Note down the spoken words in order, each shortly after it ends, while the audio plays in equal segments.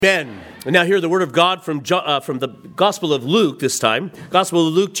Amen. And now hear the word of God from the Gospel of Luke this time. Gospel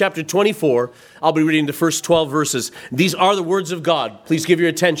of Luke chapter 24. I'll be reading the first 12 verses. These are the words of God. Please give your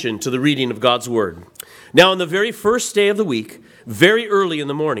attention to the reading of God's word. Now on the very first day of the week, very early in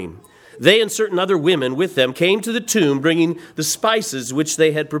the morning, they and certain other women with them came to the tomb bringing the spices which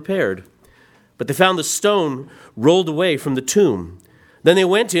they had prepared. But they found the stone rolled away from the tomb. Then they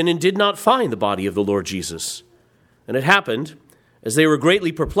went in and did not find the body of the Lord Jesus. And it happened, as they were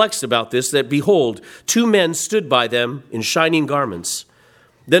greatly perplexed about this, that behold, two men stood by them in shining garments.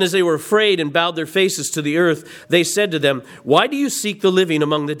 Then as they were afraid and bowed their faces to the earth, they said to them, "Why do you seek the living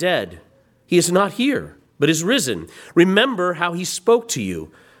among the dead? He is not here, but is risen. Remember how he spoke to you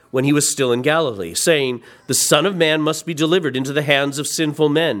when he was still in Galilee, saying, 'The Son of Man must be delivered into the hands of sinful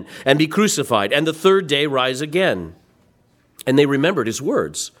men and be crucified, and the third day rise again.'" And they remembered his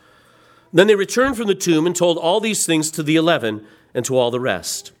words. Then they returned from the tomb and told all these things to the 11 and to all the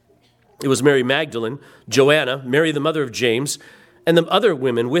rest. It was Mary Magdalene, Joanna, Mary the mother of James, and the other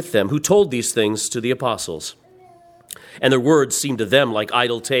women with them who told these things to the apostles. And their words seemed to them like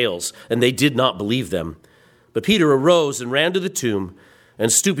idle tales, and they did not believe them. But Peter arose and ran to the tomb,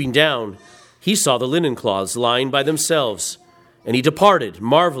 and stooping down, he saw the linen cloths lying by themselves, and he departed,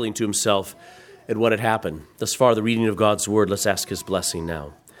 marveling to himself at what had happened. Thus far the reading of God's word. Let's ask his blessing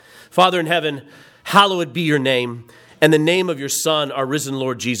now. Father in heaven, hallowed be your name, and the name of your Son, our risen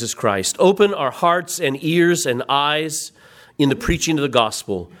Lord Jesus Christ. Open our hearts and ears and eyes in the preaching of the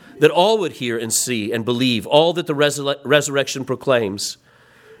gospel, that all would hear and see and believe all that the resurrection proclaims.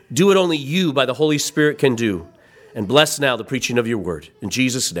 Do what only you by the Holy Spirit can do, and bless now the preaching of your word. In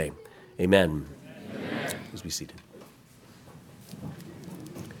Jesus' name, amen. Amen. Please be seated.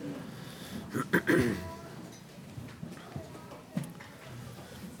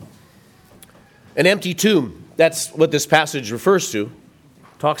 An empty tomb. That's what this passage refers to,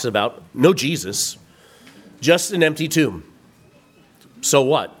 talks about. No Jesus, just an empty tomb. So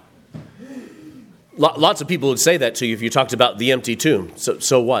what? Lots of people would say that to you if you talked about the empty tomb.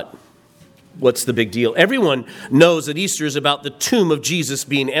 So what? What's the big deal? Everyone knows that Easter is about the tomb of Jesus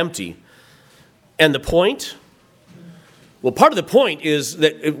being empty. And the point? Well, part of the point is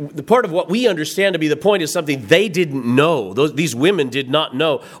that the part of what we understand to be the point is something they didn't know. These women did not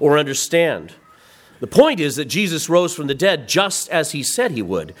know or understand. The point is that Jesus rose from the dead just as he said he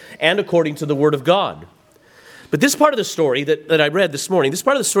would, and according to the word of God. But this part of the story that I read this morning, this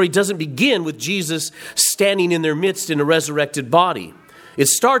part of the story doesn't begin with Jesus standing in their midst in a resurrected body. It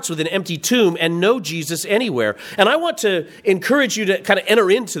starts with an empty tomb and no Jesus anywhere. And I want to encourage you to kind of enter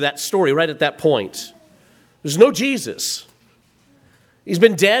into that story right at that point. There's no Jesus. He's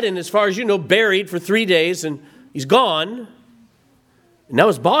been dead and, as far as you know, buried for 3 days, and he's gone. And now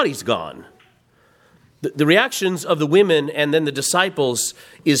his body's gone. The reactions of the women and then the disciples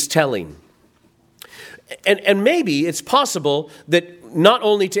is telling. And maybe it's possible that not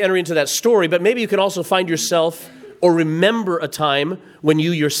only to enter into that story, but maybe you can also find yourself or remember a time when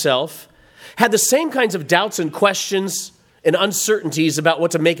you yourself had the same kinds of doubts and questions and uncertainties about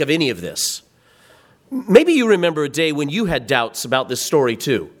what to make of any of this. Maybe you remember a day when you had doubts about this story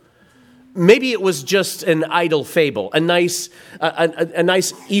too. Maybe it was just an idle fable, a nice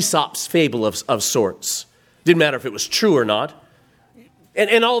Aesop's fable of sorts. Didn't matter if it was true or not.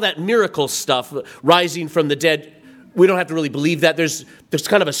 And all that miracle stuff, rising from the dead, we don't have to really believe that. There's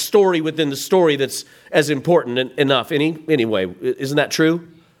kind of a story within the story that's as important enough. Anyway, isn't that true?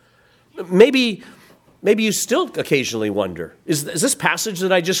 Maybe you still occasionally wonder, is this passage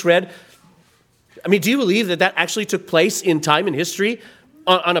that I just read, I mean, do you believe that actually took place in time and history?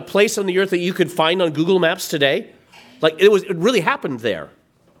 On a place on the earth that you could find on Google Maps today? Like it really happened there.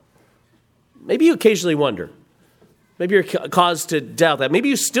 Maybe you occasionally wonder. Maybe you're caused to doubt that. Maybe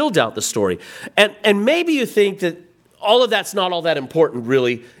you still doubt the story. And maybe you think that all of that's not all that important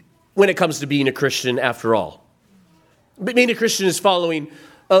really when it comes to being a Christian after all. But being a Christian is following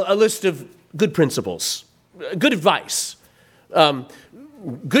a list of good principles, good advice,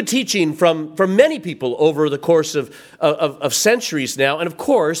 good teaching from many people over the course of centuries now. And of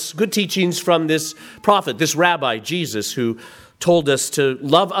course, good teachings from this prophet, this rabbi, Jesus, who told us to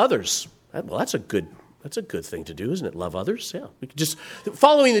love others. Well, that's a good thing to do, isn't it? Love others? Yeah. We could just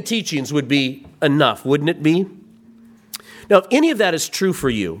following the teachings would be enough, wouldn't it be? Now, if any of that is true for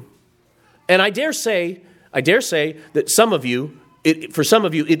you, and I dare say that for some of you,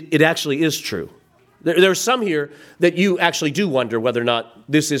 it actually is true. There are some here that you actually do wonder whether or not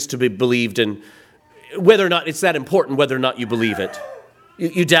this is to be believed and whether or not it's that important, whether or not you believe it.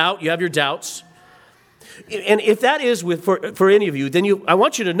 You doubt, you have your doubts. And if that is for any of you, then I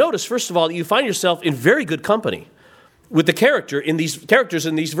want you to notice, first of all, that you find yourself in very good company. with the characters in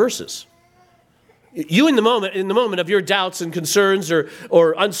these verses. You in the moment of your doubts and concerns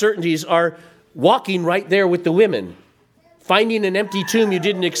or uncertainties are walking right there with the women, finding an empty tomb you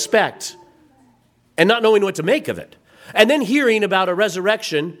didn't expect and not knowing what to make of it. And then hearing about a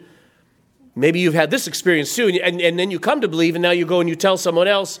resurrection. Maybe you've had this experience too, and then you come to believe, and now you go and you tell someone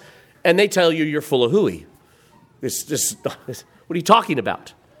else, and they tell you you're full of hooey. What are you talking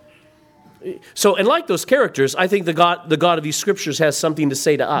about? So, and like those characters, I think the God of these scriptures has something to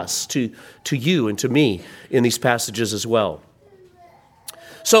say to us, to you and to me in these passages as well.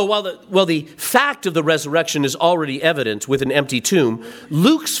 So while the fact of the resurrection is already evident with an empty tomb,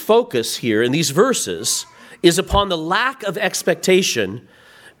 Luke's focus here in these verses is upon the lack of expectation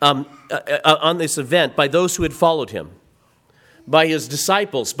on this event by those who had followed him, by his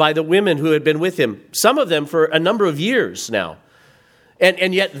disciples, by the women who had been with him, some of them for a number of years now.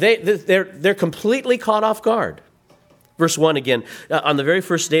 And yet they're completely caught off guard. Verse 1 again, on the very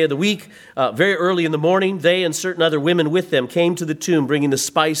first day of the week, very early in the morning, they and certain other women with them came to the tomb, bringing the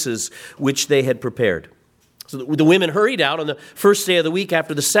spices which they had prepared. So the women hurried out on the first day of the week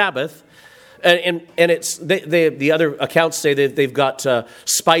after the Sabbath. And it's the other accounts say that they've got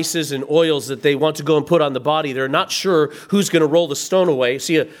spices and oils that they want to go and put on the body. They're not sure who's going to roll the stone away.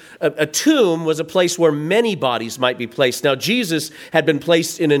 See, a tomb was a place where many bodies might be placed. Now, Jesus had been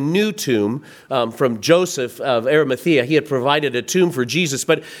placed in a new tomb from Joseph of Arimathea. He had provided a tomb for Jesus,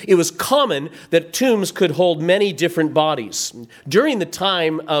 but it was common that tombs could hold many different bodies. During the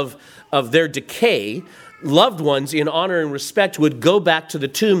time of their decay, loved ones in honor and respect would go back to the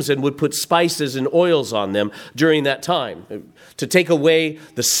tombs and would put spices and oils on them during that time to take away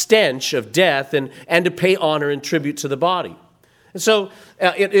the stench of death and to pay honor and tribute to the body. And so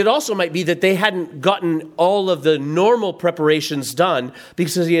it also might be that they hadn't gotten all of the normal preparations done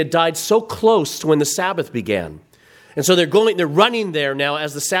because he had died so close to when the Sabbath began. And so they're running there now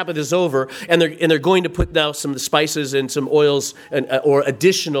as the Sabbath is over, and they're going to put now some spices and some oils or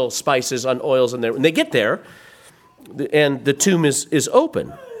additional spices on oils in there. When they get there, and the tomb is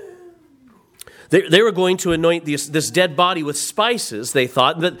open. They were going to anoint this dead body with spices, they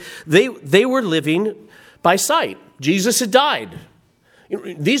thought, but they were living by sight. Jesus had died.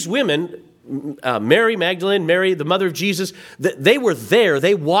 These women, Mary Magdalene, Mary, the mother of Jesus, they were there.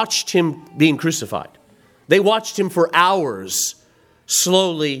 They watched him being crucified. They watched him for hours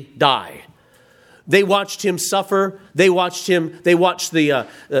slowly die. They watched him suffer. They watched the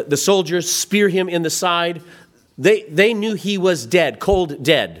soldiers spear him in the side. They knew he was dead, cold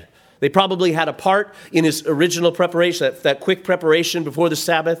dead. They probably had a part in his original preparation, that quick preparation before the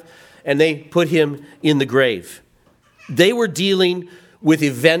Sabbath, and they put him in the grave. They were dealing with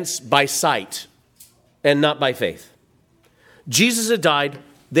events by sight and not by faith. Jesus had died.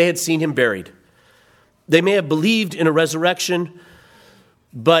 They had seen him buried. They may have believed in a resurrection,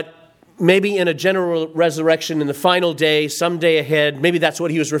 but maybe in a general resurrection in the final day, someday ahead, maybe that's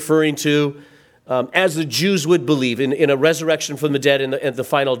what he was referring to, as the Jews would believe in a resurrection from the dead in the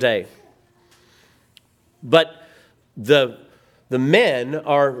final day. But the men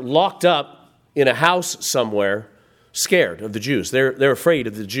are locked up in a house somewhere, scared of the Jews. They're afraid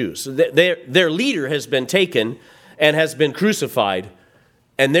of the Jews. Their leader has been taken and has been crucified,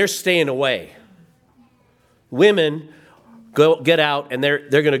 and they're staying away. Women get out, and they're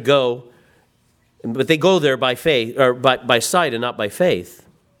going to go, but they go there by faith or by sight and not by faith.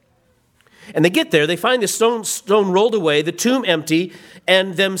 And they get there, they find the stone rolled away, the tomb empty,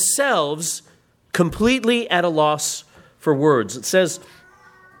 and themselves completely at a loss for words. It says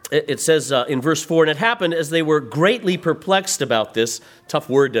in verse 4, and it happened as they were greatly perplexed about this. Tough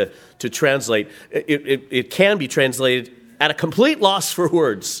word to translate. It can be translated at a complete loss for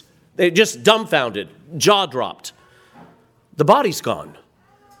words. They're just dumbfounded, jaw dropped. The body's gone.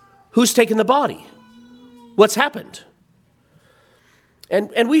 Who's taken the body? What's happened?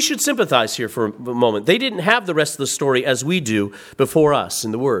 And we should sympathize here for a moment. They didn't have the rest of the story as we do before us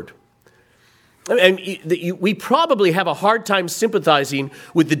in the Word. And we probably have a hard time sympathizing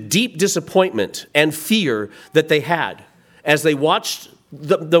with the deep disappointment and fear that they had as they watched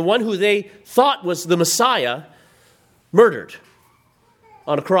the one who they thought was the Messiah murdered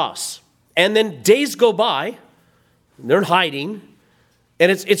on a cross. And then days go by, and they're hiding,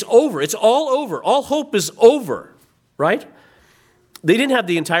 and it's over. It's all over. All hope is over, right? They didn't have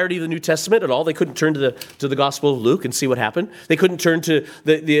the entirety of the New Testament at all. They couldn't turn to the Gospel of Luke and see what happened. They couldn't turn to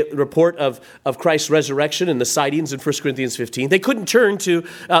the report of Christ's resurrection and the sightings in 1 Corinthians 15. They couldn't turn to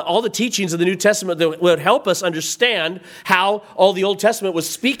all the teachings of the New Testament that would help us understand how all the Old Testament was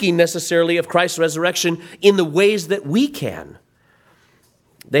speaking necessarily of Christ's resurrection in the ways that we can.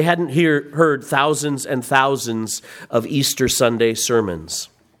 They hadn't heard thousands and thousands of Easter Sunday sermons.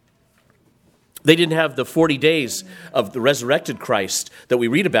 They didn't have the 40 days of the resurrected Christ that we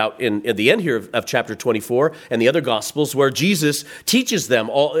read about at the end here of chapter 24 and the other Gospels, where Jesus teaches them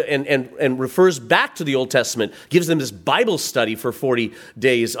all and refers back to the Old Testament, gives them this Bible study for 40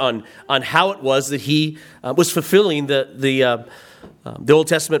 days on how it was that he was fulfilling the Old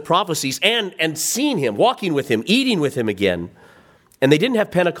Testament prophecies and seeing him, walking with him, eating with him again. And they didn't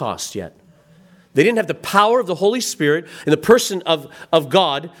have Pentecost yet. They didn't have the power of the Holy Spirit and the person of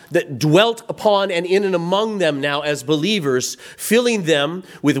God that dwelt upon and in and among them now as believers, filling them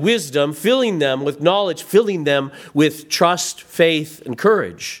with wisdom, filling them with knowledge, filling them with trust, faith, and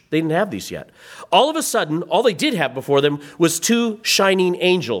courage. They didn't have these yet. All of a sudden, all they did have before them was two shining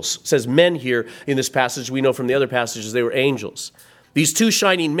angels. It says men here in this passage. We know from the other passages they were angels. These two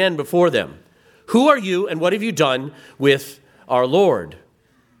shining men before them. Who are you and what have you done with our Lord?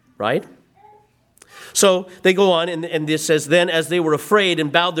 Right? So they go on, and this says, then as they were afraid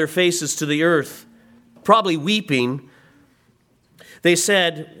and bowed their faces to the earth, probably weeping, they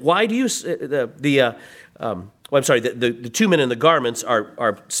said, why do you, the two men in the garments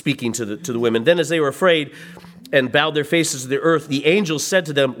are speaking to the women. Then as they were afraid and bowed their faces to the earth, the angels said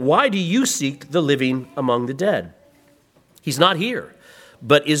to them, why do you seek the living among the dead? He's not here,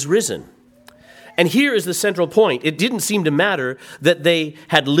 but is risen. And here is the central point. It didn't seem to matter that they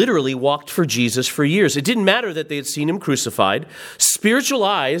had literally walked for Jesus for years. It didn't matter that they had seen him crucified. Spiritual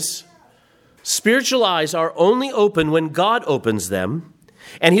eyes are only open when God opens them,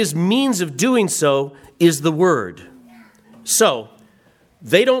 and his means of doing so is the Word. So,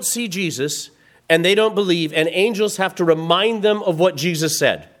 they don't see Jesus, and they don't believe, and angels have to remind them of what Jesus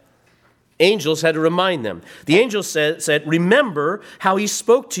said. Angels had to remind them. The angel said, remember how he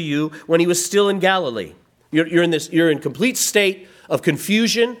spoke to you when he was still in Galilee. You're in complete state of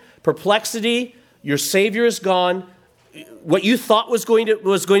confusion, perplexity. Your Savior is gone. What you thought was going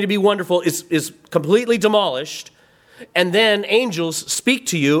to be wonderful is completely demolished. And then angels speak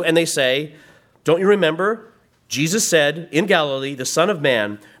to you and they say, don't you remember? Jesus said in Galilee, the Son of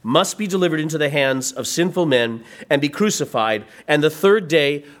Man must be delivered into the hands of sinful men and be crucified, and the third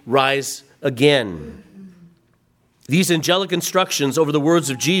day rise again. These angelic instructions over the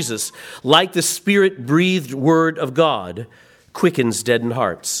words of Jesus, like the Spirit-breathed word of God, quickens deadened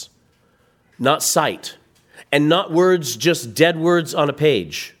hearts. Not sight, and not words, just dead words on a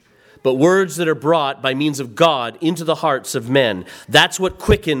page, but words that are brought by means of God into the hearts of men. That's what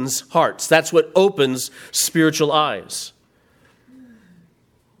quickens hearts. That's what opens spiritual eyes.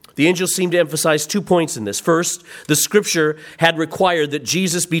 The angels seem to emphasize 2 points in this. First, the Scripture had required that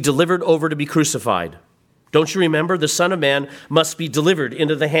Jesus be delivered over to be crucified. Don't you remember? The Son of Man must be delivered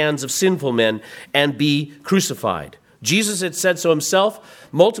into the hands of sinful men and be crucified. Jesus had said so himself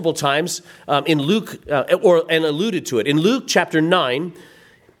multiple times in Luke, and alluded to it. In Luke chapter 9,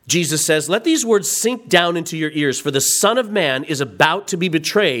 Jesus says, let these words sink down into your ears, for the Son of Man is about to be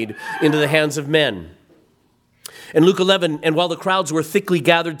betrayed into the hands of men. In Luke 11, and while the crowds were thickly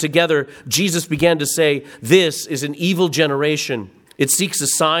gathered together, Jesus began to say, this is an evil generation. It seeks a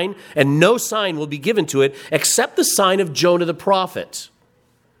sign, and no sign will be given to it except the sign of Jonah the prophet.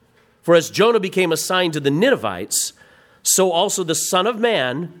 For as Jonah became a sign to the Ninevites, so also the Son of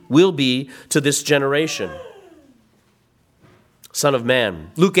Man will be to this generation. Son of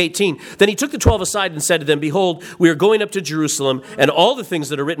Man. Luke 18, then he took the 12 aside and said to them, behold, we are going up to Jerusalem, and all the things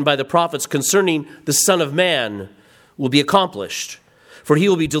that are written by the prophets concerning the Son of Man will be accomplished. For he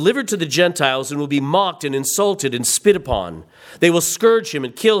will be delivered to the Gentiles and will be mocked and insulted and spit upon. They will scourge him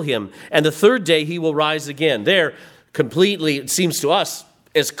and kill him, and the third day he will rise again. They're completely, it seems to us,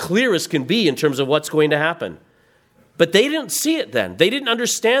 as clear as can be in terms of what's going to happen. But they didn't see it then. They didn't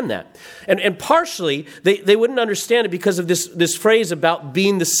understand that. And partially, they wouldn't understand it because of this phrase about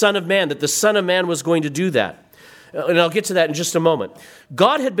being the Son of Man, that the Son of Man was going to do that. And I'll get to that in just a moment.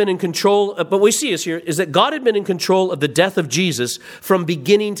 God had been in control, but what we see is that God had been in control of the death of Jesus from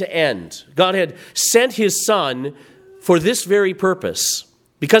beginning to end. God had sent his Son for this very purpose,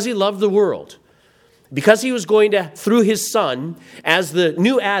 because he loved the world. Because he was going to, through his Son, as the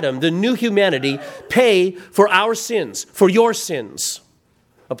new Adam, the new humanity, pay for our sins, for your sins.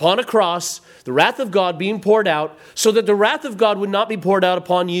 Upon a cross, the wrath of God being poured out, so that the wrath of God would not be poured out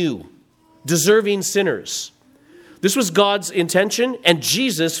upon you, deserving sinners. This was God's intention, and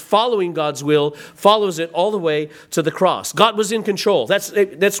Jesus, following God's will, follows it all the way to the cross. God was in control. That's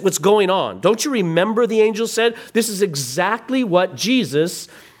what's going on. Don't you remember, the angel said? This is exactly what Jesus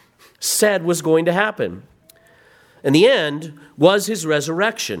said was going to happen. And the end was his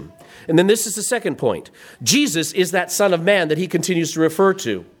resurrection. And then this is the second point. Jesus is that Son of Man that he continues to refer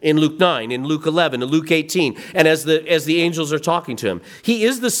to in Luke 9, in Luke 11, in Luke 18, and as the angels are talking to him. He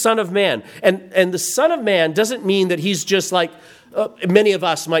is the Son of Man. And the Son of Man doesn't mean that he's just like many of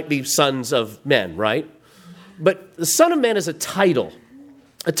us might be sons of men, right? But the Son of Man is a title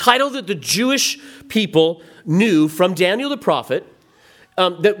that the Jewish people knew from Daniel the prophet,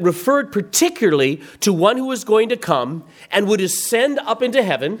 that referred particularly to one who was going to come and would ascend up into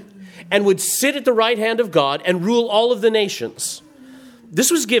heaven and would sit at the right hand of God and rule all of the nations. This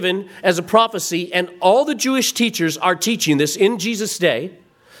was given as a prophecy, and all the Jewish teachers are teaching this in Jesus' day.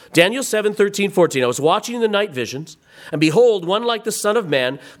 Daniel 7, 13, 14. I was watching the night visions, and behold, one like the Son of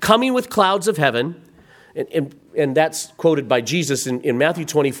Man coming with clouds of heaven. And that's quoted by Jesus in Matthew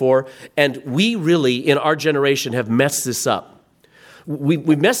 24. And we really, in our generation, have messed this up. We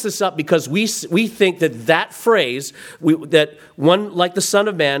messed this up because we think that phrase, that one like the Son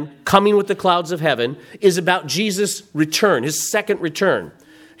of Man coming with the clouds of heaven, is about Jesus' return, his second return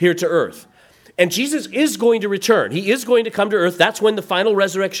here to earth. And Jesus is going to return. He is going to come to earth. That's when the final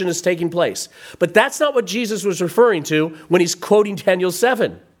resurrection is taking place. But that's not what Jesus was referring to when he's quoting Daniel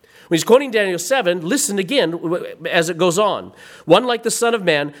 7. When he's quoting Daniel 7, listen again as it goes on. One like the Son of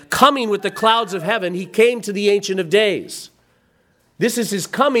Man coming with the clouds of heaven, he came to the Ancient of Days. This is his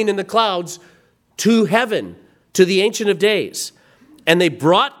coming in the clouds to heaven, to the Ancient of Days. And they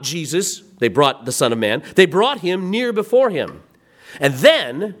brought Jesus, they brought the Son of Man, they brought him near before him. And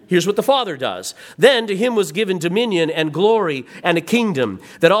then, here's what the Father does. Then to him was given dominion and glory and a kingdom,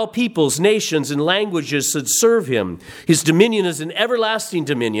 that all peoples, nations, and languages should serve him. His dominion is an everlasting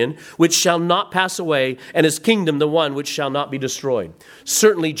dominion, which shall not pass away, and his kingdom the one which shall not be destroyed.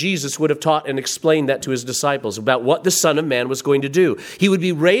 Certainly Jesus would have taught and explained that to his disciples about what the Son of Man was going to do. He would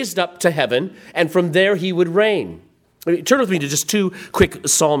be raised up to heaven, and from there he would reign. Turn with me to just two quick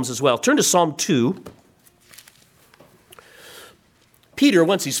Psalms as well. Turn to Psalm 2. Peter,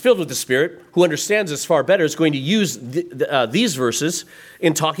 once he's filled with the Spirit, who understands this far better, is going to use these verses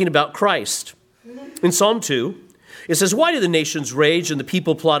in talking about Christ. In Psalm 2, it says, "Why do the nations rage and the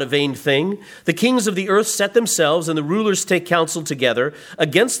people plot a vain thing? The kings of the earth set themselves and the rulers take counsel together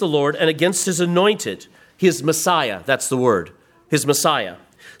against the Lord and against his anointed," his Messiah, that's the word, his Messiah,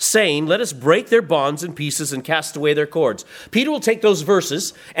 saying, "Let us break their bonds in pieces and cast away their cords." Peter will take those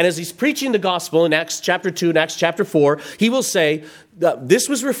verses, and as he's preaching the gospel in Acts chapter 2 and Acts chapter 4, he will say that this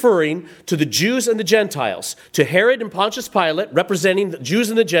was referring to the Jews and the Gentiles, to Herod and Pontius Pilate, representing the Jews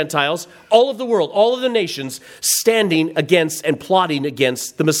and the Gentiles, all of the world, all of the nations, standing against and plotting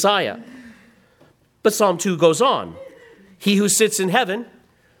against the Messiah. But Psalm 2 goes on. He who sits in heaven,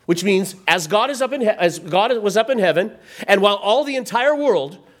 which means as God was up in heaven, and while all the entire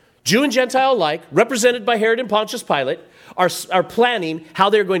world, Jew and Gentile alike, represented by Herod and Pontius Pilate, are planning how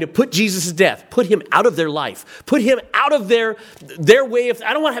they're going to put Jesus to death, put him out of their life, put him out of their way of,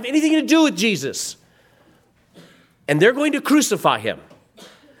 I don't want to have anything to do with Jesus. And they're going to crucify him.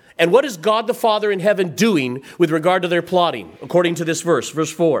 And what is God the Father in heaven doing with regard to their plotting? According to this verse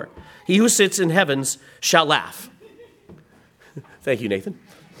 4, "He who sits in heavens shall laugh." Thank you, Nathan.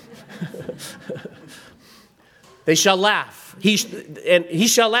 They shall laugh. He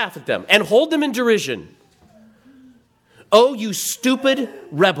shall laugh at them and hold them in derision. Oh, you stupid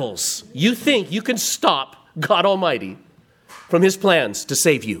rebels. You think you can stop God Almighty from his plans to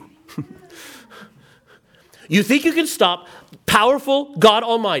save you. You think you can stop powerful God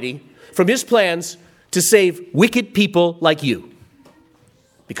Almighty from his plans to save wicked people like you.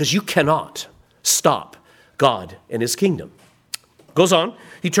 Because you cannot stop God and his kingdom. Goes on.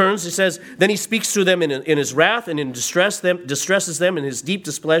 He turns, he says, then he speaks to them in his wrath and in distresses them in his deep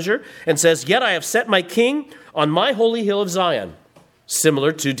displeasure and says, "Yet I have set my king on my holy hill of Zion,"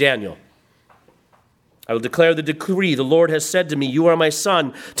 similar to Daniel. "I will declare the decree. The Lord has said to me, you are my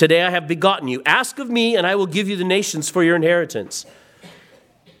son. Today I have begotten you. Ask of me and I will give you the nations for your inheritance."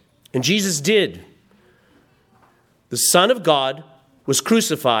 And Jesus did. The Son of God was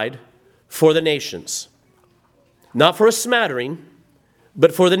crucified for the nations. Not for a smattering,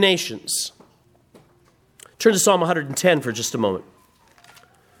 but for the nations. Turn to Psalm 110 for just a moment.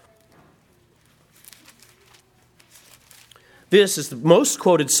 This is the most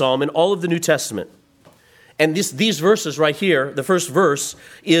quoted psalm in all of the New Testament. And these verses right here, the first verse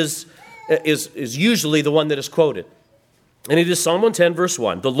is usually the one that is quoted. And it is Psalm 110, verse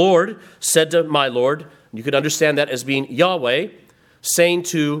 1. "The Lord said to my Lord," you could understand that as being Yahweh, saying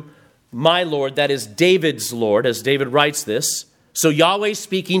to my Lord, that is David's Lord, as David writes this. So Yahweh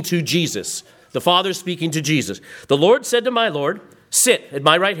speaking to Jesus, the Father speaking to Jesus. "The Lord said to my Lord, sit at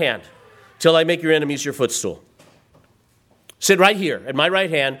my right hand till I make your enemies your footstool." Sit right here at my right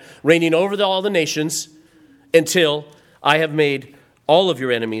hand, reigning over all the nations until I have made all of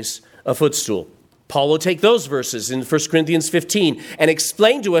your enemies a footstool. Paul will take those verses in 1 Corinthians 15 and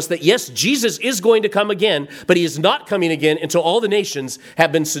explain to us that, yes, Jesus is going to come again, but he is not coming again until all the nations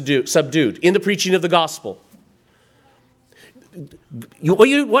have been subdued in the preaching of the gospel.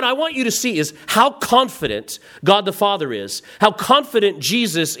 What I want you to see is how confident God the Father is, how confident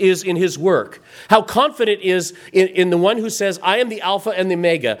Jesus is in his work, how confident is in the one who says, I am the Alpha and the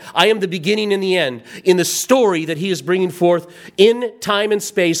Omega, I am the beginning and the end, in the story that he is bringing forth in time and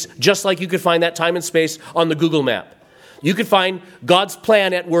space, just like you could find that time and space on the Google map. You could find God's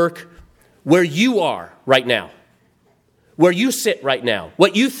plan at work where you are right now, where you sit right now,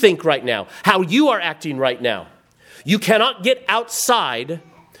 what you think right now, how you are acting right now. You cannot get outside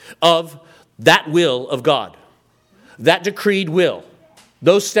of that will of God, that decreed will,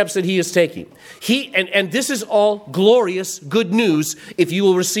 those steps that he is taking. And this is all glorious good news if you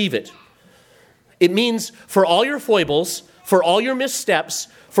will receive it. It means for all your foibles, for all your missteps,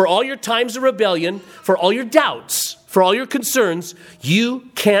 for all your times of rebellion, for all your doubts, for all your concerns,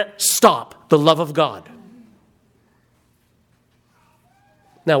 you can't stop the love of God.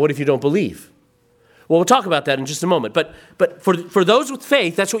 Now, what if you don't believe? Well, we'll talk about that in just a moment. But for those with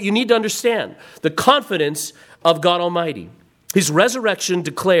faith, that's what you need to understand. The confidence of God Almighty. His resurrection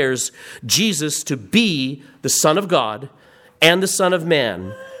declares Jesus to be the Son of God and the Son of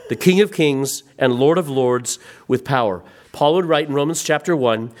Man, the King of Kings and Lord of Lords with power. Paul would write in Romans chapter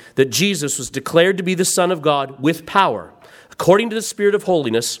 1 that Jesus was declared to be the Son of God with power, according to the Spirit of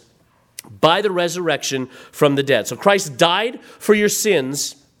holiness, by the resurrection from the dead. So Christ died for your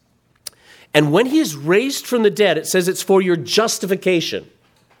sins. And when he is raised from the dead, it says it's for your justification.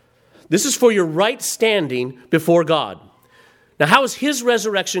 This is for your right standing before God. Now, how is his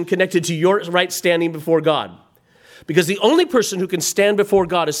resurrection connected to your right standing before God? Because the only person who can stand before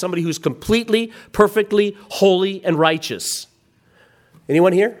God is somebody who's completely, perfectly, holy, and righteous.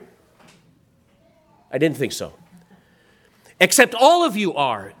 Anyone here? I didn't think so. Except all of you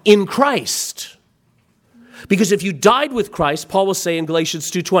are in Christ. Because if you died with Christ, Paul will say in Galatians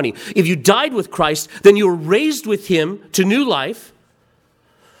 2:20, if you died with Christ, then you were raised with him to new life.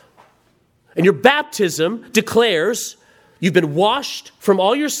 And your baptism declares you've been washed from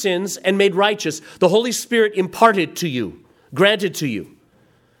all your sins and made righteous. The Holy Spirit imparted to you, granted to you.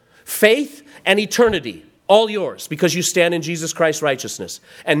 Faith and eternity, all yours, because you stand in Jesus Christ's righteousness,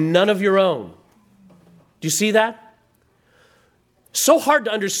 and none of your own. Do you see that? So hard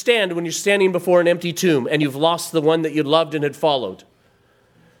to understand when you're standing before an empty tomb and you've lost the one that you loved and had followed.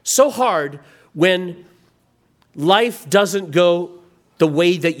 So hard when life doesn't go the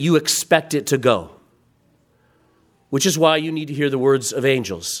way that you expect it to go. Which is why you need to hear the words of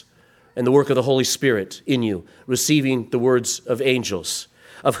angels and the work of the Holy Spirit in you, receiving the words of angels,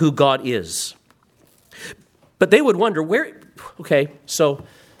 of who God is. But they would wonder, so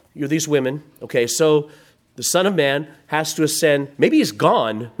you're these women, so the Son of Man has to ascend. Maybe he's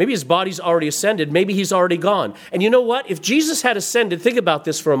gone. Maybe his body's already ascended. Maybe he's already gone. And you know what? If Jesus had ascended, think about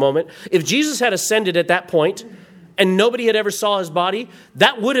this for a moment. If Jesus had ascended at that point and nobody had ever saw his body,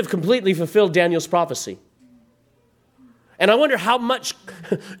 that would have completely fulfilled Daniel's prophecy. And I wonder how much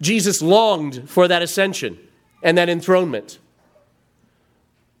Jesus longed for that ascension and that enthronement.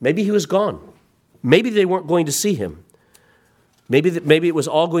 Maybe he was gone. Maybe they weren't going to see him. Maybe it was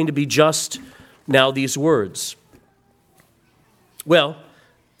all going to be just now these words. Well,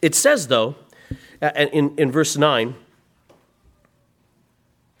 it says, though, in verse 9,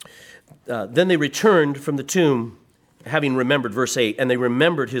 then they returned from the tomb, having remembered, verse 8, and they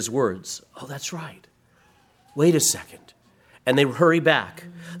remembered his words. Oh, that's right. Wait a second. And they hurry back.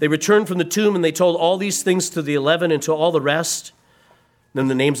 They returned from the tomb, and they told all these things to the 11 and to all the rest. Then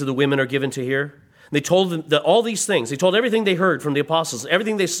the names of the women are given to here. They told them all these things. They told everything they heard from the apostles,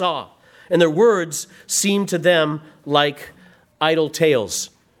 everything they saw. And their words seemed to them like idle tales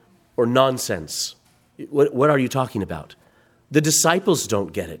or nonsense. What are you talking about? The disciples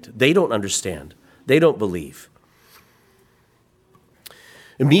don't get it. They don't understand. They don't believe.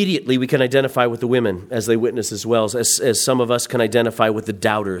 Immediately, we can identify with the women as they witness as well, as some of us can identify with the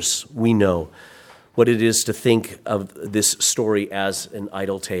doubters. We know what it is to think of this story as an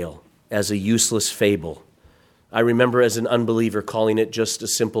idle tale, as a useless fable. I remember as an unbeliever calling it just a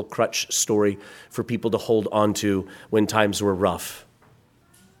simple crutch story for people to hold on to when times were rough.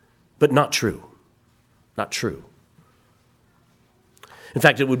 But not true. Not true. In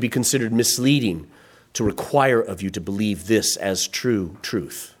fact, it would be considered misleading to require of you to believe this as true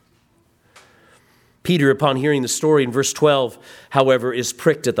truth. Peter, upon hearing the story in verse 12, however, is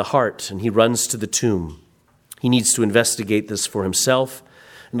pricked at the heart, and he runs to the tomb. He needs to investigate this for himself.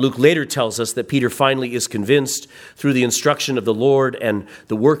 And Luke later tells us that Peter finally is convinced through the instruction of the Lord and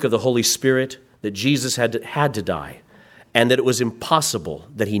the work of the Holy Spirit that Jesus had to die, and that it was impossible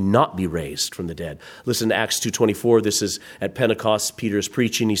that he not be raised from the dead. Listen to Acts 2:24. This is at Pentecost. Peter is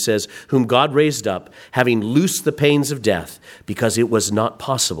preaching. He says, whom God raised up, having loosed the pains of death, because it was not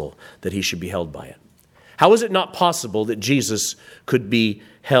possible that he should be held by it. How is it not possible that Jesus could be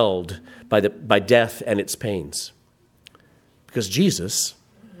held by death and its pains? Because Jesus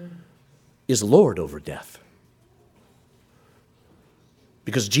is Lord over death.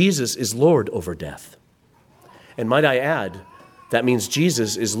 Because Jesus is Lord over death. And might I add, that means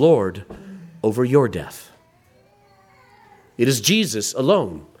Jesus is Lord over your death. It is Jesus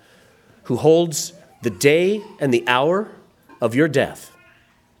alone who holds the day and the hour of your death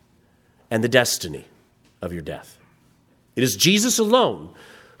and the destiny of your death. It is Jesus alone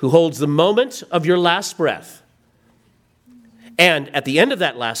who holds the moment of your last breath, and at the end of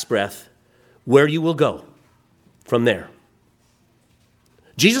that last breath, where you will go from there.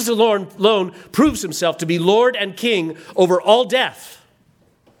 Jesus alone proves himself to be Lord and King over all death.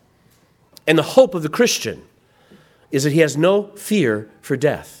 And the hope of the Christian is that he has no fear for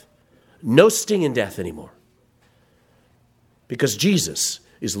death, no sting in death anymore, because Jesus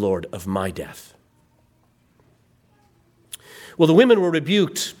is Lord of my death. Well, the women were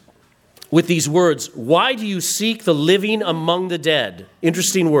rebuked with these words, why do you seek the living among the dead?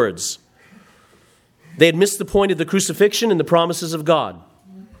 Interesting words. They had missed the point of the crucifixion and the promises of God.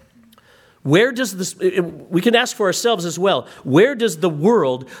 Where does this, we can ask for ourselves as well, where does the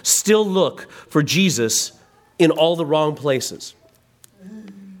world still look for Jesus in all the wrong places?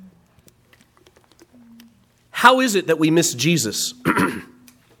 How is it that we miss Jesus?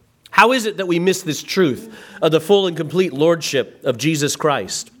 How is it that we miss this truth of the full and complete lordship of Jesus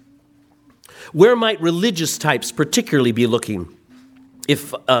Christ? Where might religious types particularly be looking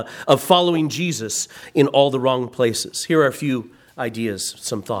of following Jesus in all the wrong places? Here are a few ideas,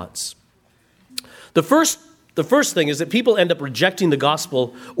 some thoughts. The first thing is that people end up rejecting the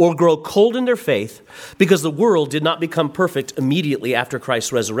gospel or grow cold in their faith because the world did not become perfect immediately after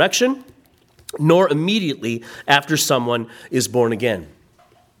Christ's resurrection, nor immediately after someone is born again.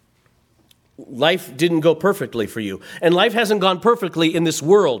 Life didn't go perfectly for you, and life hasn't gone perfectly in this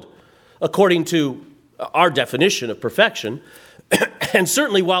world according to our definition of perfection. And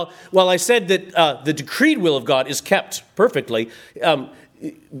certainly while I said that the decreed will of God is kept perfectly,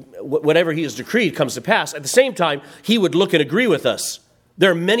 whatever he has decreed comes to pass. At the same time, he would look and agree with us.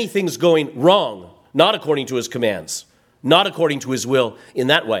 There are many things going wrong, not according to his commands, not according to his will in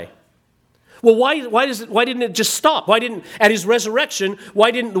that way. Well, why didn't it just stop? At his resurrection, why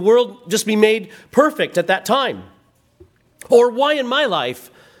didn't the world just be made perfect at that time? Or why in my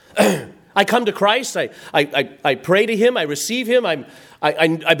life, I come to Christ, I pray to him, I receive him,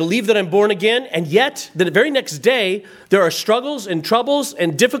 I believe that I'm born again, and yet the very next day there are struggles and troubles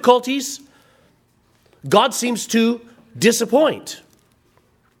and difficulties. God seems to disappoint.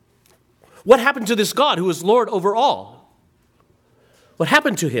 What happened to this God who is Lord over all? What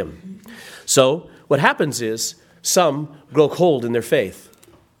happened to him? So what happens is some grow cold in their faith.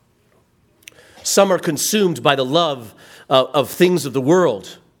 Some are consumed by the love of things of the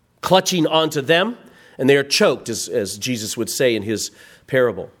world, clutching onto them, and they are choked, as Jesus would say in his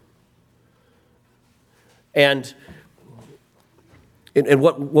parable. And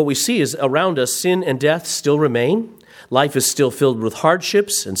what we see is around us, sin and death still remain. Life is still filled with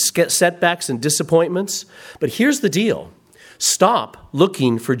hardships and setbacks and disappointments. But here's the deal. Stop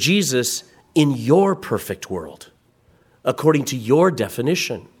looking for Jesus in your perfect world, according to your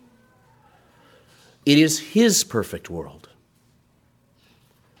definition. It is his perfect world.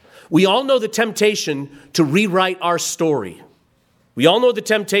 We all know the temptation to rewrite our story. We all know the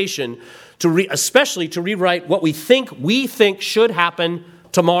temptation especially to rewrite what we think should happen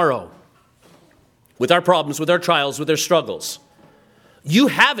tomorrow, with our problems, with our trials, with our struggles. You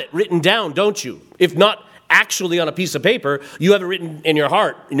have it written down, don't you? If not actually on a piece of paper, you have it written in your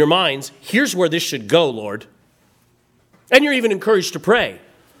heart, in your minds. Here's where this should go, Lord. And you're even encouraged to pray.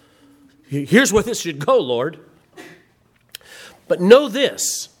 Here's where this should go, Lord. But know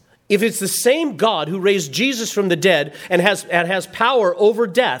this. If it's the same God who raised Jesus from the dead and has power over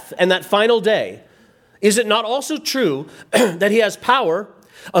death and that final day, is it not also true that he has power,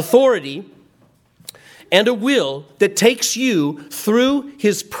 authority, and a will that takes you through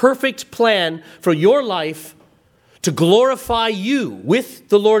his perfect plan for your life to glorify you with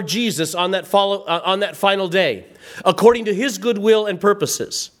the Lord Jesus on that final day, according to his good will and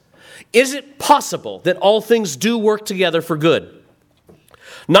purposes? Is it possible that all things do work together for good?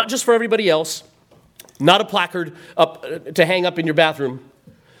 Not just for everybody else, not a placard up to hang up in your bathroom.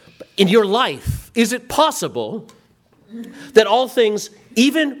 In your life, is it possible that all things,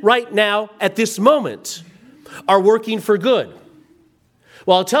 even right now at this moment, are working for good?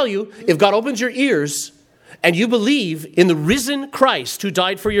 Well, I'll tell you, if God opens your ears and you believe in the risen Christ who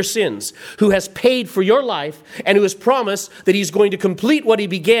died for your sins, who has paid for your life, and who has promised that he's going to complete what he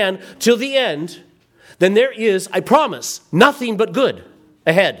began till the end, then there is, I promise, nothing but good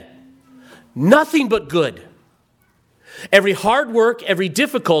ahead. Nothing but good. Every hard work, every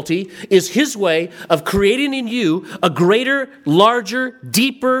difficulty is his way of creating in you a greater, larger,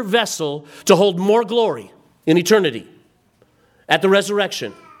 deeper vessel to hold more glory in eternity at the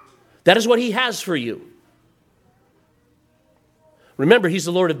resurrection. That is what he has for you. Remember, he's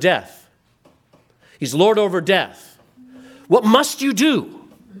the Lord of death. He's Lord over death. What must you do?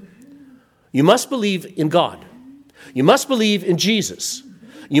 You must believe in God. You must believe in Jesus.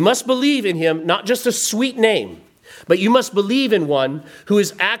 You must believe in him, not just a sweet name, but you must believe in one who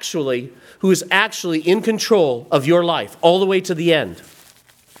is actually in control of your life all the way to the end.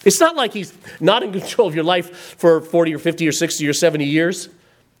 It's not like he's not in control of your life for 40 or 50 or 60 or 70 years,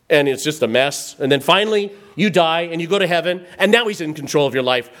 and it's just a mess. And then finally, you die and you go to heaven, and now he's in control of your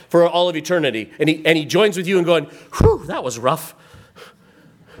life for all of eternity. And he joins with you in going, whew, that was rough.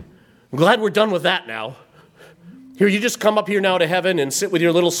 I'm glad we're done with that now. Here, you just come up here now to heaven and sit with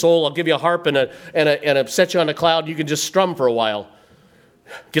your little soul. I'll give you a harp and set you on a cloud. You can just strum for a while.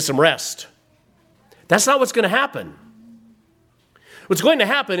 Get some rest. That's not what's going to happen. What's going to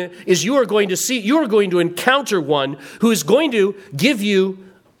happen is you are going to encounter one who is going to give you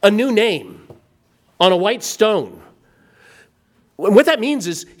a new name on a white stone. What that means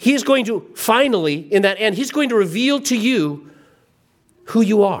is he's going to finally, in that end, he's going to reveal to you who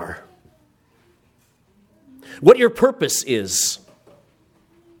you are. What your purpose is.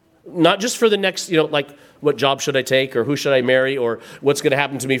 Not just for the next, like what job should I take or who should I marry or what's going to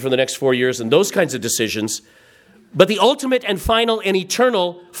happen to me for the next 4 years and those kinds of decisions, but the ultimate and final and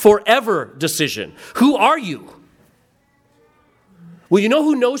eternal forever decision. Who are you? Well, you know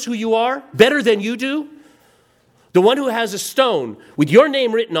who knows who you are better than you do? The one who has a stone with your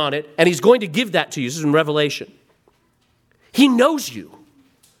name written on it, and he's going to give that to you. This is in Revelation. He knows you.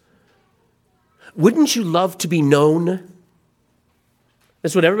 Wouldn't you love to be known?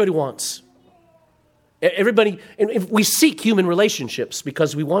 That's what everybody wants. Everybody, and we seek human relationships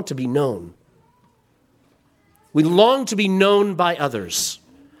because we want to be known. We long to be known by others.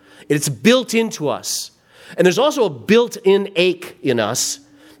 It's built into us. And there's also a built-in ache in us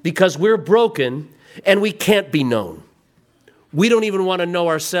because we're broken and we can't be known. We don't even want to know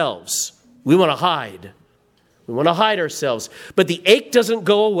ourselves. We want to hide. We want to hide ourselves. But the ache doesn't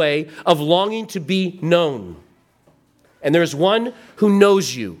go away of longing to be known. And there's one who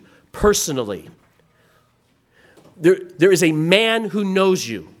knows you personally. There is a man who knows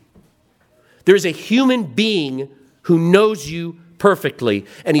you. There is a human being who knows you perfectly.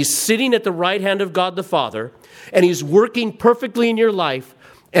 And he's sitting at the right hand of God the Father. And he's working perfectly in your life.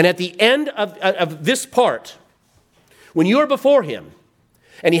 And at the end of this part, when you are before him,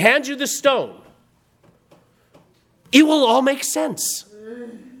 and he hands you the stone, it will all make sense.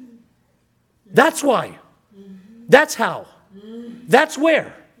 That's why. That's how. That's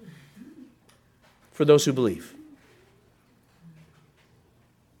where. For those who believe.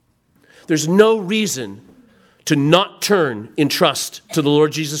 There's no reason to not turn in trust to the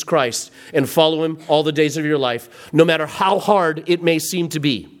Lord Jesus Christ and follow him all the days of your life, no matter how hard it may seem to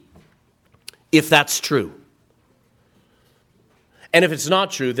be, if that's true. And if it's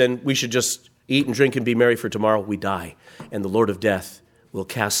not true, then we should just eat and drink and be merry, for tomorrow we die, and the Lord of death will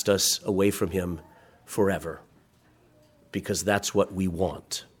cast us away from him forever, because that's what we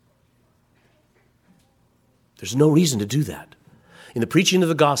want. There's no reason to do that. In the preaching of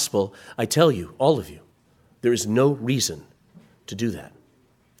the gospel, I tell you, all of you, there is no reason to do that.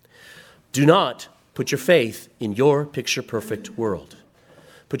 Do not put your faith in your picture-perfect world.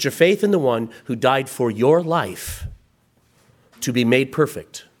 Put your faith in the one who died for your life to be made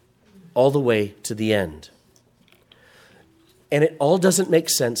perfect all the way to the end. And it all doesn't make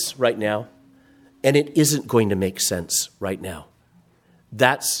sense right now, and it isn't going to make sense right now.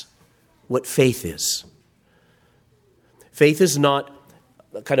 That's what faith is. Faith is not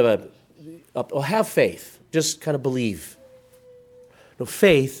kind of have faith, just kind of believe. No,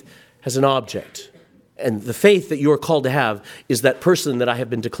 faith has an object. And the faith that you are called to have is that person that I have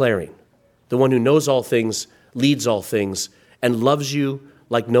been declaring. The one who knows all things, leads all things, and loves you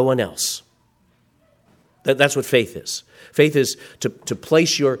like no one else. That's what faith is. Faith is to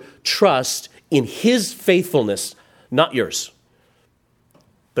place your trust in his faithfulness, not yours,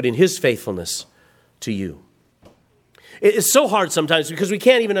 but in his faithfulness to you. It's so hard sometimes because we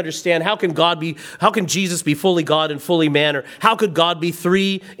can't even understand how can Jesus be fully God and fully man, or how could God be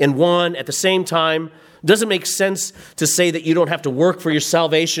three in one at the same time? It doesn't make sense to say that you don't have to work for your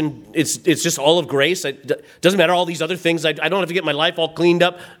salvation. It's just all of grace. It doesn't matter all these other things. I don't have to get my life all cleaned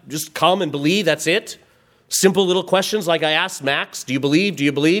up. Just come and believe. That's it. Simple little questions like I asked Max. Do you believe? Do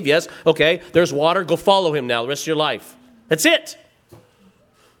you believe? Yes. Okay. There's water. Go follow him now the rest of your life. That's it.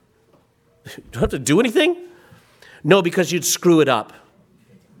 You don't have to do anything? No, because you'd screw it up.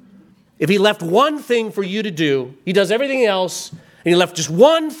 If he left one thing for you to do, he does everything else, and he left just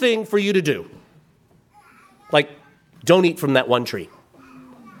one thing for you to do. Like, don't eat from that one tree.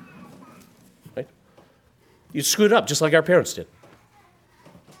 Right? You screwed up just like our parents did.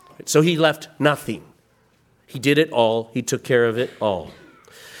 So he left nothing. He did it all. He took care of it all.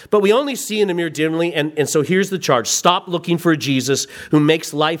 But we only see in the mirror dimly, and so here's the charge. Stop looking for a Jesus who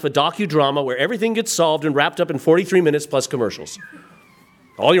makes life a docudrama where everything gets solved and wrapped up in 43 minutes plus commercials.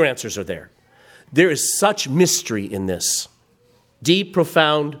 All your answers are there. There is such mystery in this. Deep,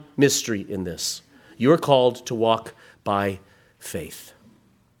 profound mystery in this. You are called to walk by faith.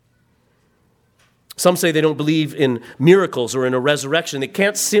 Some say they don't believe in miracles or in a resurrection. They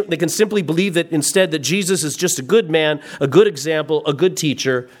can simply believe that instead that Jesus is just a good man, a good example, a good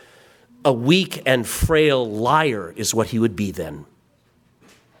teacher. A weak and frail liar is what he would be then.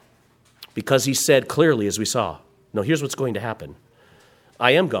 Because he said clearly, as we saw, no, here's what's going to happen.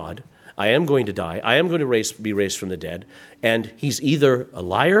 I am God. I am going to die. I am going to be raised from the dead. And he's either a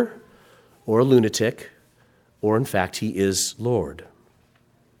liar or a lunatic, or in fact, he is Lord.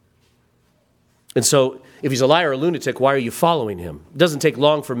 And so, if he's a liar or a lunatic, why are you following him? It doesn't take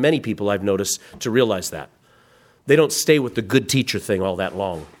long for many people, I've noticed, to realize that. They don't stay with the good teacher thing all that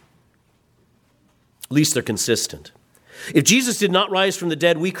long. At least they're consistent. If Jesus did not rise from the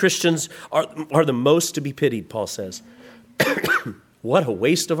dead, we Christians are the most to be pitied, Paul says. What a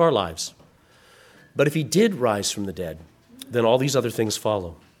waste of our lives. But if he did rise from the dead, then all these other things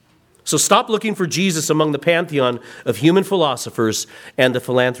follow. So stop looking for Jesus among the pantheon of human philosophers and the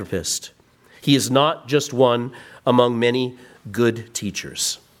philanthropist. He is not just one among many good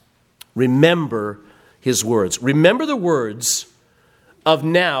teachers. Remember his words. Remember the words of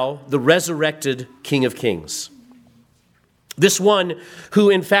now the resurrected King of Kings. This one who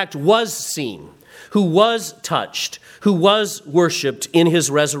in fact was seen, who was touched, who was worshipped in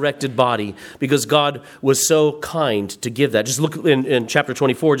his resurrected body because God was so kind to give that. Just look in chapter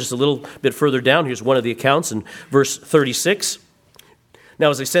 24, just a little bit further down. Here's one of the accounts in verse 36. Now,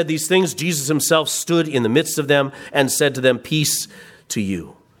 as I said these things, Jesus himself stood in the midst of them and said to them, "Peace to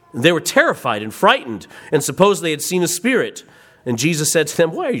you." They were terrified and frightened and supposed they had seen a spirit. And Jesus said to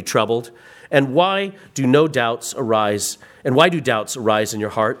them, "Why are you troubled? And why do doubts arise in your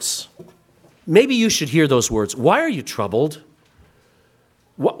hearts?" Maybe you should hear those words. Why are you troubled?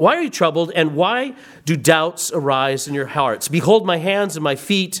 Why are you troubled? And why do doubts arise in your hearts? Behold my hands and my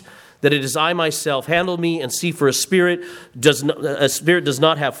feet, that it is I myself. Handle me and see, for a spirit does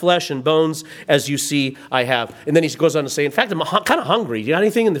not have flesh and bones, as you see I have. And then he goes on to say, in fact, I'm kind of hungry. You got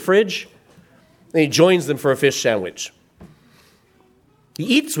anything in the fridge? And he joins them for a fish sandwich. He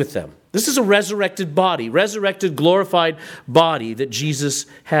eats with them. This is a resurrected body, resurrected, glorified body that Jesus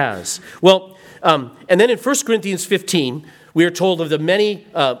has. Well, and then in 1 Corinthians 15, we are told of the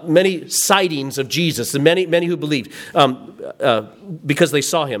many sightings of Jesus, the many who believed because they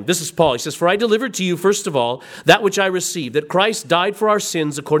saw him. This is Paul. He says, "For I delivered to you, first of all, that which I received, that Christ died for our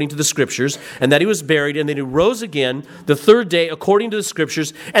sins according to the Scriptures, and that he was buried, and that he rose again the third day according to the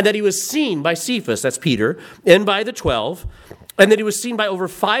Scriptures, and that he was seen by Cephas," that's Peter, "and by the 12, and that he was seen by over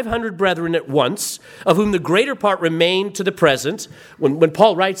 500 brethren at once, of whom the greater part remain to the present." When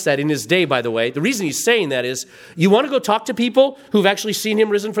Paul writes that in his day, by the way, the reason he's saying that is, you want to go talk to people who've actually seen him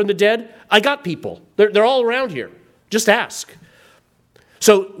risen from the dead? I got people. They're all around here. Just ask.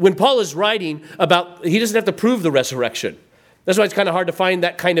 So when Paul is writing about, he doesn't have to prove the resurrection. That's why it's kind of hard to find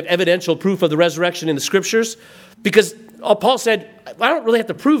that kind of evidential proof of the resurrection in the Scriptures, because Paul said, I don't really have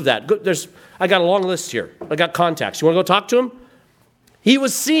to prove that. I got a long list here. I got contacts. You want to go talk to him? He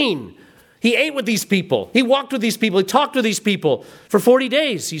was seen. He ate with these people. He walked with these people. He talked with these people for 40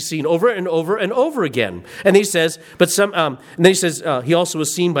 days. He's seen over and over and over again. And he says, he also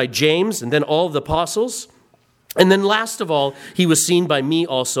was seen by James and then all of the apostles. And then last of all, he was seen by me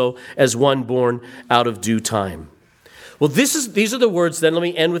also as one born out of due time. Well, these are the words, then let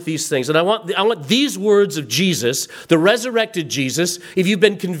me end with these things. And I want these words of Jesus, the resurrected Jesus, if you've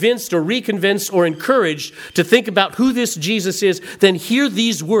been convinced or reconvinced or encouraged to think about who this Jesus is, then hear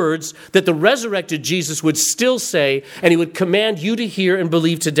these words that the resurrected Jesus would still say, and he would command you to hear and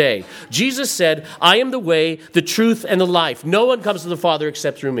believe today. Jesus said, I am the way, the truth, and the life. No one comes to the Father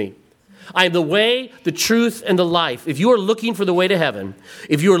except through me. I am the way, the truth, and the life. If you are looking for the way to heaven,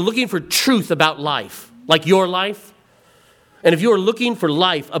 if you are looking for truth about life, like your life, and if you are looking for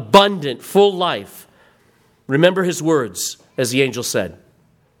life, abundant, full life, remember his words, as the angel said.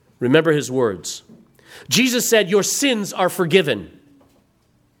 Remember his words. Jesus said, your sins are forgiven.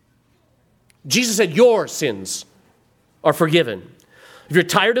 Jesus said, your sins are forgiven. If you're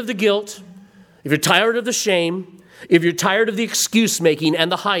tired of the guilt, if you're tired of the shame, if you're tired of the excuse making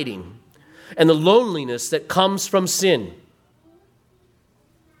and the hiding and the loneliness that comes from sin,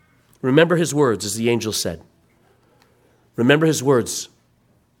 remember his words, as the angel said. Remember his words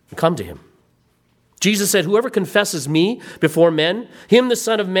and come to him. Jesus said, whoever confesses me before men, him the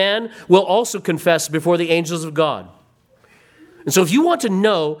Son of Man will also confess before the angels of God. And so if you want to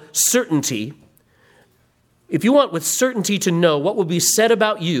know certainty, if you want with certainty to know what will be said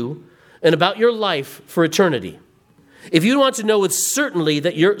about you and about your life for eternity, if you want to know with certainty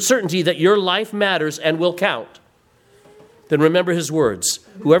that your life matters and will count, then remember his words.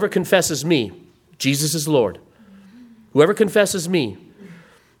 Whoever confesses me, Jesus is Lord. Whoever confesses me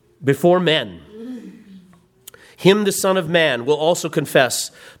before men, him the Son of Man will also confess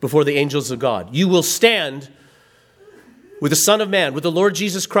before the angels of God. You will stand with the Son of Man, with the Lord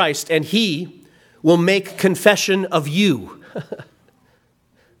Jesus Christ, and he will make confession of you.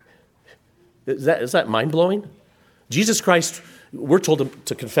 Is that mind-blowing? Jesus Christ, we're told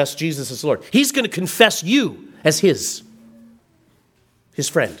to confess Jesus as Lord. He's going to confess you as his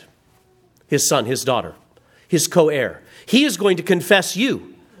friend, his son, his daughter, his co-heir. He is going to confess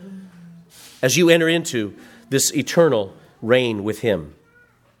you as you enter into this eternal reign with him.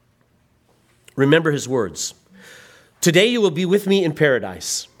 Remember his words. Today you will be with me in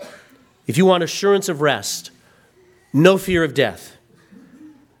paradise. If you want assurance of rest, no fear of death.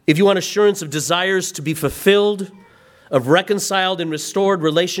 If you want assurance of desires to be fulfilled, of reconciled and restored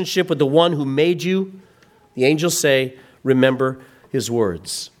relationship with the one who made you, the angels say, remember his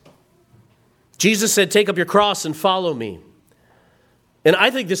words. Jesus said, take up your cross and follow me. And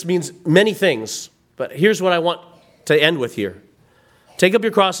I think this means many things, but here's what I want to end with here. Take up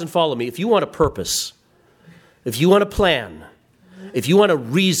your cross and follow me. If you want a purpose, if you want a plan, if you want a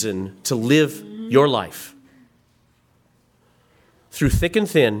reason to live your life, through thick and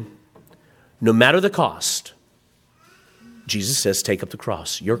thin, no matter the cost, Jesus says, take up the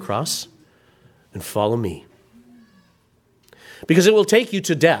cross, your cross, and follow me. Because it will take you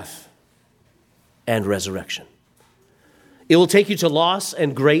to death and resurrection. It will take you to loss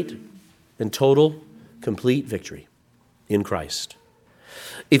and great and total, complete victory in Christ.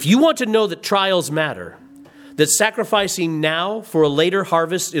 If you want to know that trials matter, that sacrificing now for a later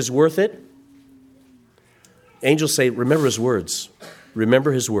harvest is worth it, angels say, remember his words.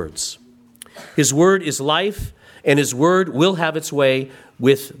 Remember his words. His word is life, and his word will have its way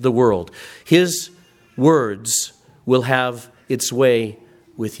with the world. His words will have its way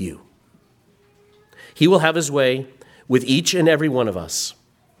with you. He will have his way with each and every one of us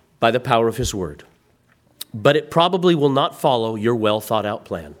by the power of his word. But it probably will not follow your well thought out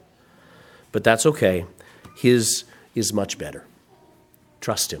plan. But that's okay. His is much better.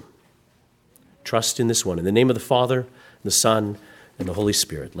 Trust him. Trust in this one. In the name of the Father, the Son, and the Holy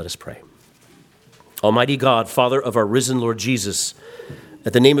Spirit, let us pray. Almighty God, Father of our risen Lord Jesus,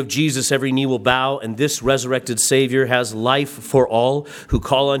 at the name of Jesus, every knee will bow, and this resurrected Savior has life for all who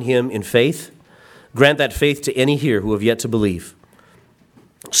call on him in faith. Grant that faith to any here who have yet to believe.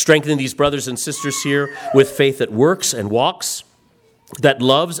 Strengthen these brothers and sisters here with faith that works and walks, that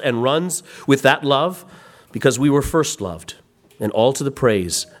loves and runs with that love, because we were first loved, and all to the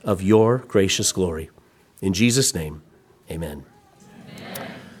praise of your gracious glory. In Jesus' name, amen.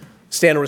 Stand